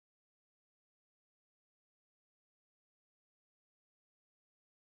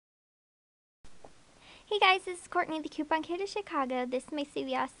Hey guys, this is Courtney, the Coupon Kid of Chicago. This is my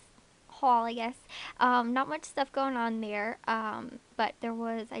CVS haul, I guess. Not much stuff going on there, but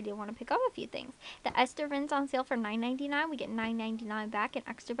I did want to pick up a few things. The Ester Rinse on sale for $9.99. We get $9.99 back in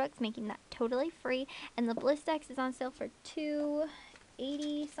extra bucks, making that totally free. And the Blistex is on sale for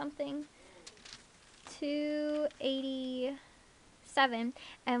 $2.80 something. $2.87,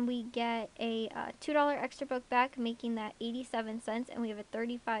 and we get a $2 extra buck back, making that 87 cents, and we have a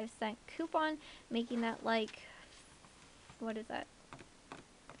 35-cent coupon, making that like, what is that?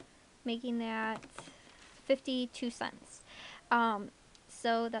 Making that 52 cents.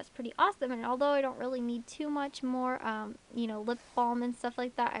 So that's pretty awesome, and although I don't really need too much more, lip balm and stuff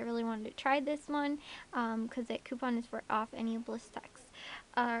like that, I really wanted to try this one, because that coupon is for off any Blistex.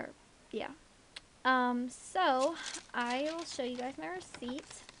 Yeah. So I will show you guys my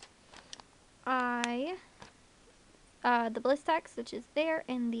receipt. The Blistex, which is there,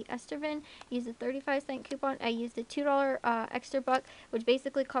 and the Estervin, used a 35-cent coupon. I used a $2 extra buck, which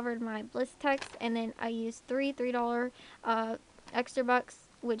basically covered my Blistex, and then I used $3 extra bucks,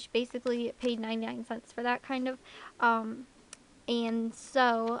 which basically paid 99 cents for that kind of. And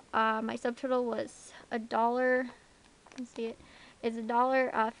so my subtotal was $1. You can see it. Is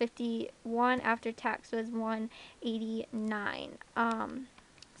 $1.51 after tax was $1.89.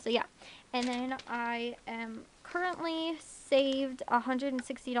 So yeah, and then I am currently saved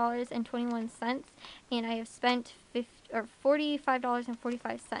 $160.21, and I have spent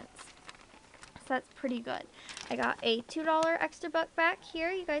 $45.45. So that's pretty good. I got a $2 extra buck back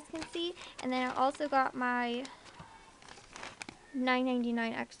here, you guys can see, and then I also got my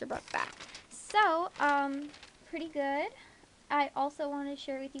 $9.99 extra buck back. So pretty good. I also want to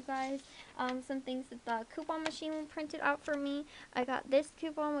share with you guys some things that the coupon machine printed out for me. I got this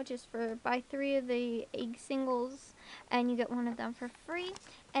coupon, which is for buy 3 of the egg singles and you get one of them for free.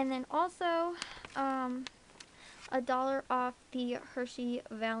 And then also $1 off the Hershey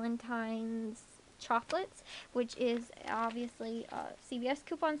Valentine's chocolates, which is obviously a CVS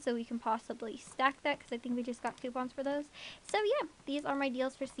coupon, so we can possibly stack that because I think we just got coupons for those. So yeah, these are my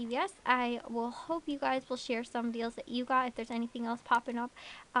deals for CVS. I will hope you guys will share some deals that you got if there's anything else popping up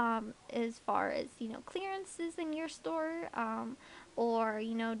as far as clearances in your store, or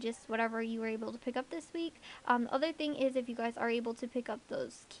just whatever you were able to pick up this week. The other thing is, if you guys are able to pick up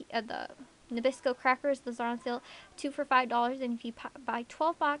those the Nabisco crackers, those are on sale 2 for $5, and if you buy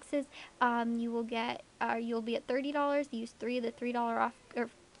 12 boxes, you'll be at $30. Use 3 of the $3 off, or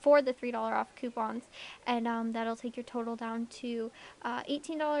 4 of the $3 off coupons, and that'll take your total down to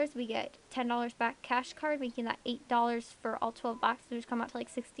 $18. We get $10 back cash card, making that $8 for all 12 boxes, which come out to like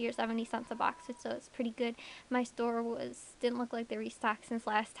 60 or 70 cents a box, so it's pretty good. My store didn't look like they restocked since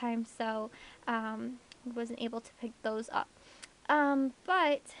last time, so wasn't able to pick those up.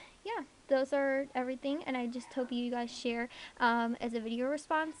 But yeah, those are everything, and I just hope you guys share as a video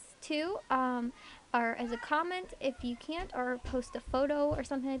response too, or as a comment if you can't, or post a photo or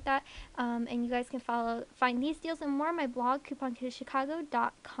something like that. And you guys can find these deals and more on my blog,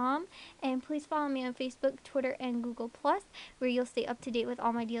 couponkidofchicago.com, and please follow me on Facebook, Twitter, and Google+, where you'll stay up to date with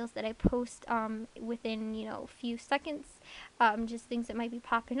all my deals that I post within a few seconds, just things that might be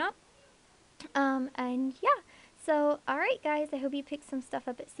popping up. And yeah. So, alright guys, I hope you picked some stuff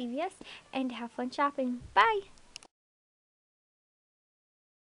up at CVS, and have fun shopping. Bye!